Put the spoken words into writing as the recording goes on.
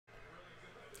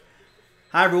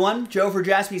Hi everyone, Joe for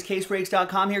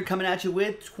JaspysCaseBreaks.com here, coming at you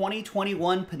with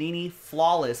 2021 Panini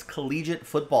Flawless Collegiate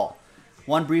Football.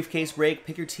 One briefcase break,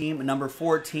 pick your team, number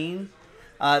 14.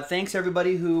 Thanks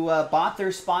everybody who bought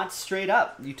their spots straight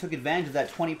up. You took advantage of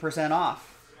that 20%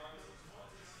 off.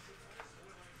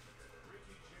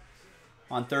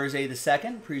 On Thursday the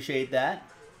 2nd, appreciate that.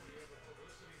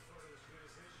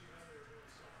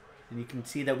 And you can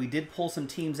see that we did pull some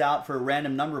teams out for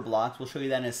random number blocks. We'll show you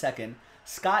that in a second.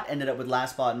 Scott ended up with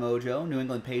Last Spot Mojo, New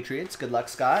England Patriots. Good luck,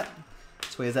 Scott.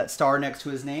 So he has that star next to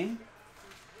his name.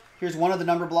 Here's one of the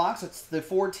number blocks. It's the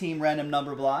 4-team random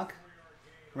number block.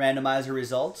 Randomizer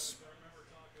results.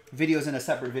 Video's in a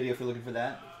separate video if you're looking for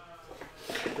that.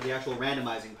 For the actual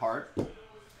randomizing part.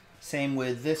 Same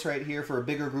with this right here for a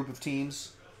bigger group of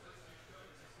teams.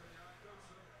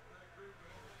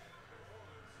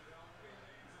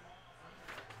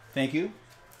 Thank you.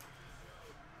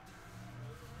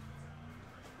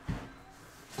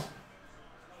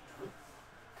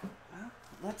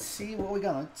 Let's see what we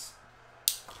got. Let's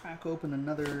crack open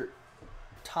another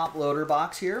top loader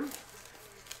box here.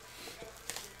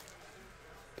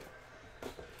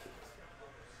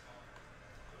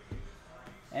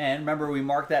 And remember, we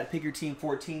marked that pick your team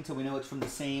 14 so we know it's from the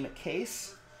same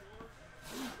case.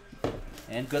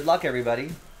 And good luck, everybody.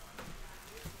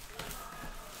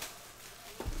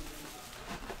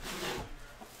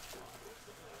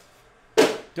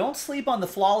 Don't sleep on the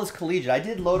Flawless Collegiate. I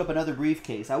did load up another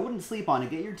briefcase. I wouldn't sleep on it.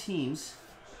 Get your teams.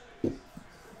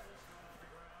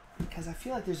 Because I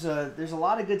feel like there's a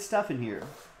lot of good stuff in here.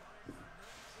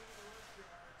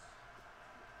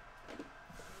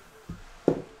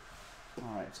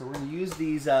 Alright, so we're going to use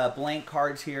these blank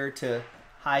cards here to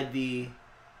hide the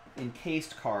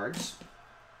encased cards.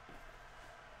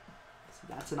 So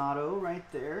that's an auto right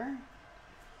there.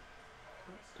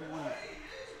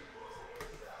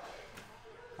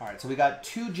 All right, so we got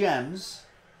two gems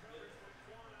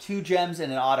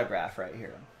and an autograph right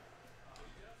here. So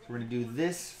we're going to do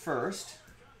this first.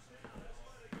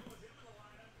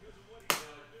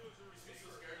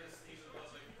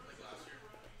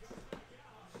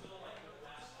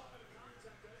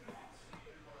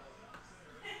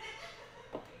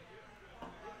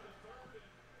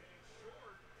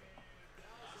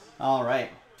 All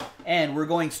right, and we're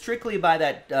going strictly by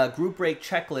that group break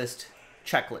checklist.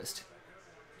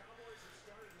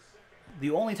 The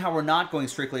only time we're not going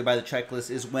strictly by the checklist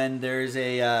is when there's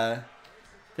a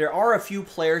there are a few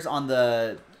players on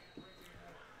the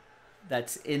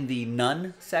that's in the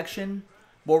none section.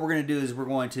 What we're going to do is we're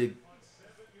going to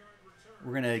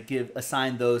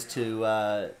assign those to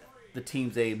the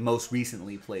teams they most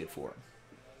recently played for,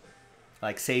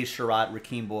 like Sage Sherratt,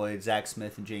 Rakeem Boyd, Zach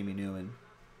Smith, and Jamie Newman.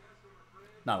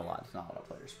 Not a lot. It's not a lot of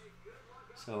players.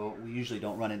 So we usually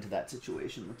don't run into that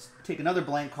situation. Let's take another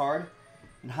blank card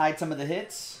and hide some of the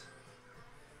hits.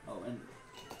 Oh, and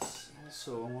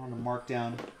also I want to mark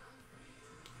down the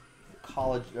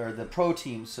college or the pro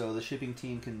team so the shipping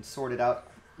team can sort it out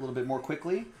a little bit more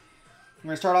quickly. We're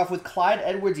going to start off with Clyde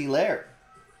Edwards-Helaire.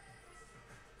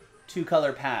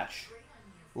 2-color patch.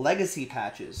 Legacy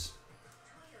patches.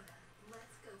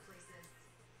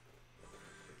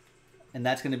 And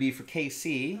that's going to be for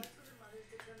KC.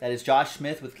 That is Josh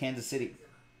Smith with Kansas City.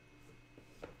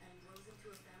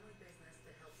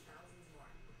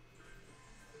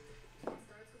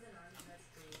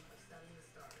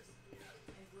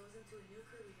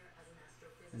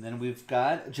 And then we've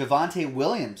got Javonte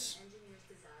Williams.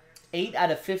 8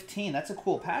 out of 15. That's a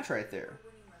cool patch right there.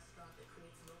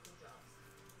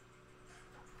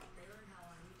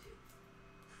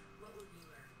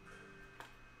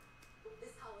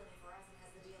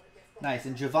 Nice.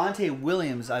 And Javonte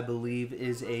Williams, I believe,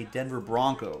 is a Denver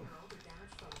Bronco.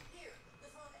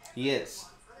 He is.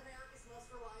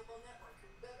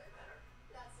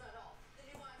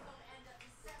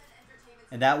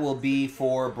 And that will be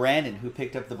for Brandon, who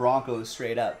picked up the Broncos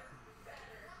straight up.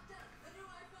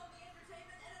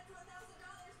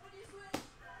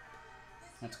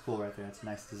 That's cool right there. That's a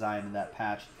nice design in that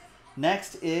patch.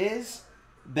 Next is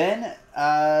Ben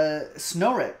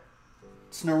Skowronek.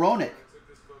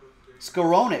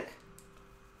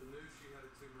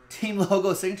 Team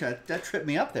logo signature. That tripped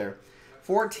me up there.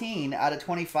 14 out of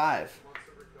 25.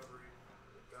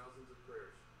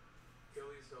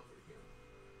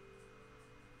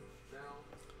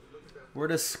 Where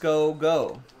does Sko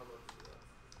go?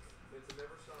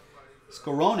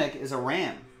 Skowronek is a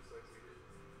Ram.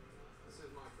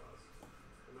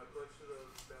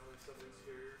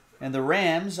 And the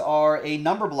Rams are a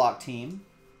number block team.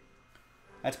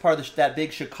 That's part of that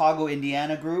big Chicago,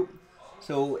 Indiana group.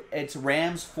 So it's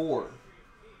Rams 4.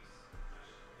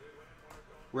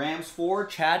 Rams 4,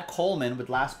 Chad Coleman with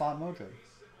Last Spot Mojo.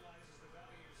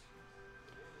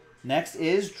 Next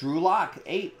is Drew Lock,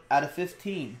 8 out of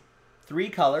 15.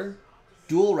 3-color,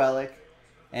 dual relic,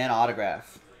 and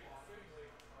autograph.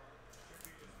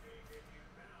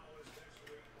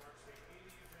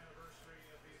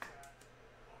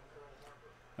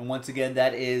 And once again,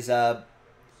 that is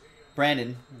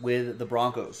Brandon with the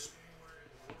Broncos.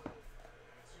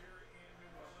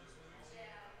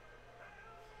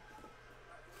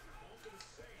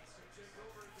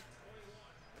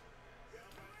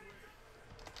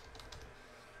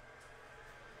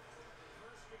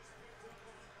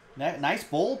 Nice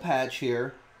bowl patch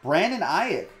here. Brandon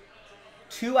Ayuk,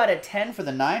 2 out of 10 for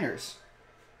the Niners.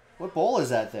 What bowl is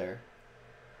that there?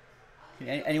 Can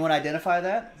anyone identify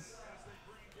that?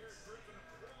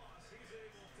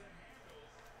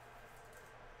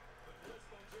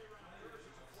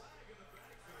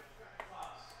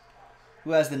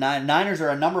 Who has the Niners are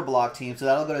a number block team, so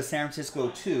that'll go to San Francisco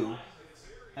 2.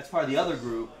 That's part of the other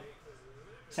group.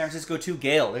 San Francisco 2,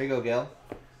 Gale. There you go, Gale.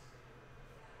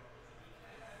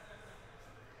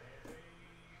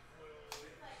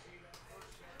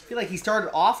 I feel like he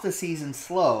started off the season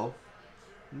slow.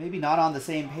 Maybe not on the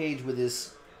same page with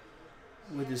his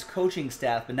coaching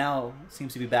staff, but now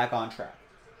seems to be back on track.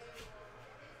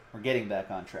 We're getting back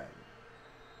on track.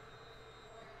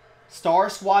 Star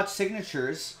Swatch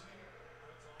Signatures,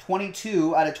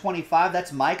 22 out of 25.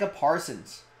 That's Micah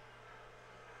Parsons.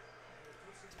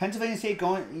 Is Pennsylvania State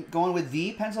going with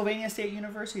the Pennsylvania State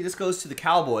University? This goes to the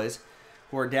Cowboys,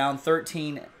 who are down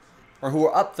 13, or who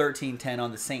are up 13-10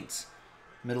 on the Saints,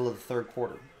 middle of the third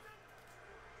quarter.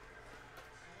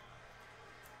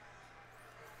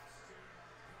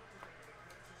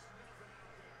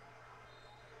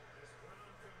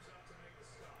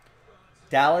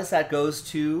 Dallas, that goes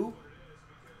to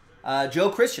Joe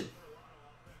Christian.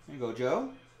 There you go, Joe.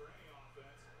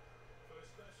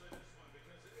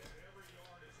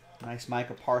 Nice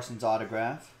Micah Parsons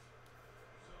autograph.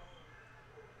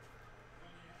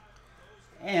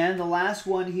 And the last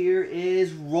one here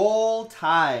is Roll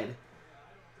Tide.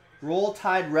 Roll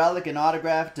Tide relic and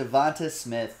autograph, Devonta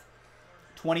Smith.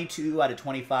 22 out of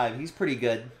 25. He's pretty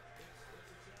good.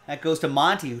 That goes to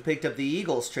Monty, who picked up the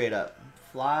Eagles straight up.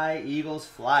 Fly, Eagles,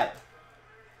 fly.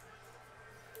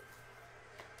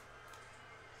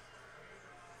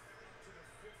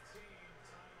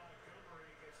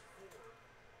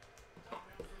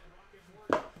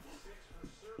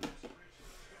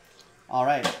 All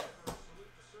right.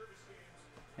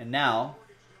 And now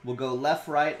we'll go left,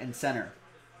 right, and center.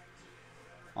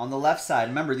 On the left side,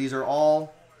 remember these are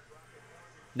all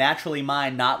naturally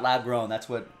mined, not lab grown. That's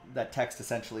what that text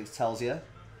essentially tells you.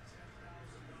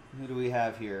 Who do we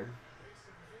have here?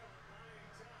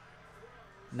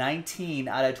 19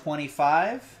 out of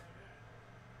 25.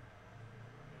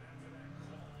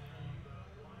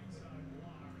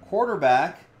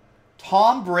 Quarterback,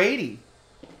 Tom Brady.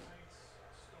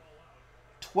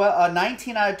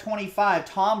 19 out of 25,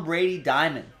 Tom Brady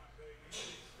Diamond.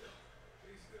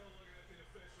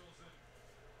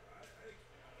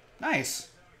 Nice.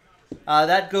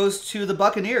 That goes to the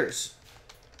Buccaneers.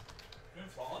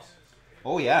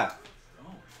 Oh, yeah.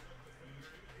 Oh.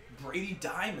 Brady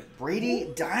Diamond. Brady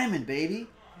Ooh. Diamond, baby.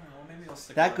 Well, maybe I'll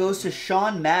stick That goes to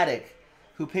Sean Maddock,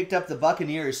 who picked up the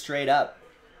Buccaneers straight up.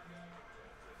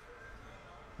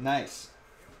 Nice.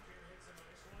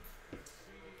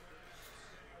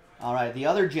 All right, the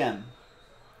other gem.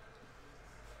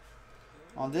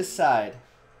 On this side.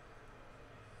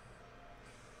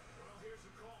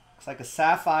 Looks like a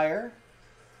sapphire.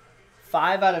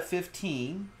 5 out of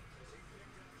 15.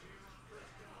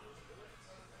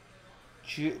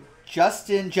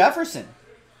 Justin Jefferson.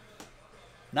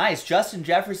 Nice. Justin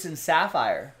Jefferson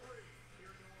sapphire.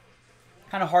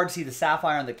 Kind of hard to see the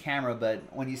sapphire on the camera, but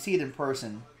when you see it in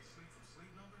person,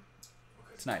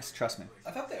 it's nice. Trust me.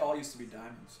 I thought they all used to be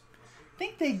diamonds. I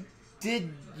think they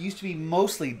used to be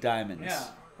mostly diamonds. Yeah.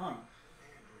 Huh.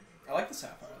 I like the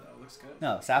sapphire, though. It looks good.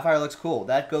 No, sapphire looks cool.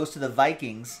 That goes to the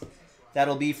Vikings.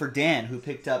 That'll be for Dan, who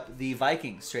picked up the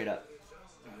Vikings straight up.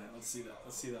 All right, let's see that.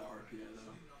 Let's see that RPA,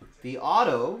 though. The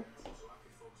auto.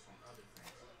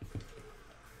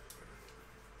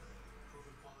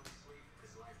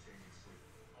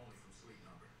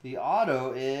 The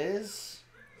auto is...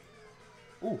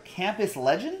 Ooh, Campus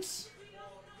Legends?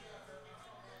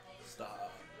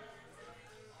 Stop.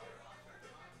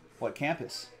 What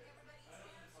campus?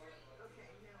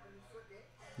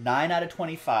 9 out of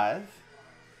 25.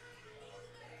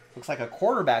 Looks like a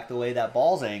quarterback the way that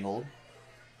ball's angled.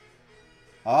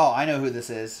 Oh, I know who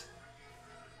this is.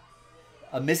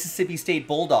 A Mississippi State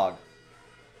Bulldog.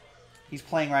 He's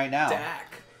playing right now.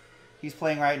 Dak. He's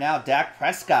playing right now. Dak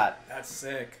Prescott. That's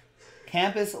sick.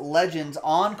 Campus Legends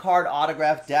on-card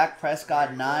autograph. Dak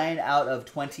Prescott, 9 out of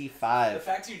The 25.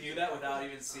 fact you knew that without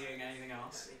even seeing anything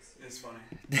else is funny.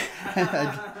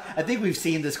 I think we've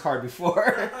seen this card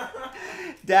before.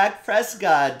 Dak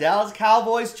Prescott, Dallas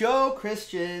Cowboys, Joe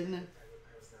Christian.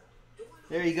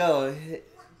 There you go.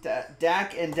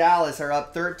 Dak and Dallas are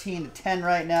up 13-10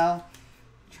 right now.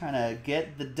 Trying to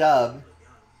get the dub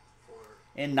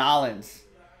in Nollins.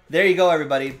 There you go,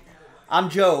 everybody. I'm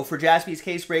Joe for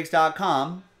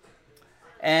JaspysCaseBreaks.com.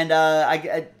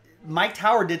 And Mike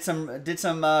Tower did some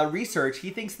research. He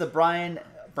thinks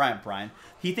the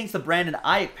He thinks the Brandon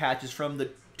Ayuk patch is from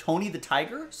the Tony the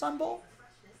Tiger Sun Bowl.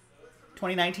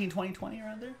 2019-2020,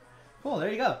 around there. Cool, there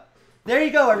you go. There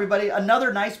you go, everybody.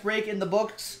 Another nice break in the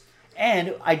books.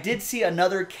 And I did see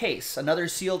another case, another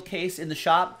sealed case in the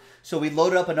shop. So we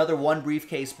loaded up another one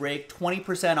briefcase break,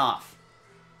 20% off.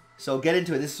 So get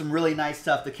into it. This is some really nice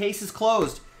stuff. The case is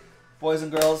closed, boys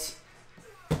and girls,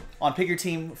 on Pick Your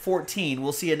Team 14.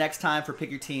 We'll see you next time for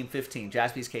Pick Your Team 15.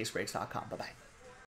 JaspysCaseBreaks.com. Bye-bye.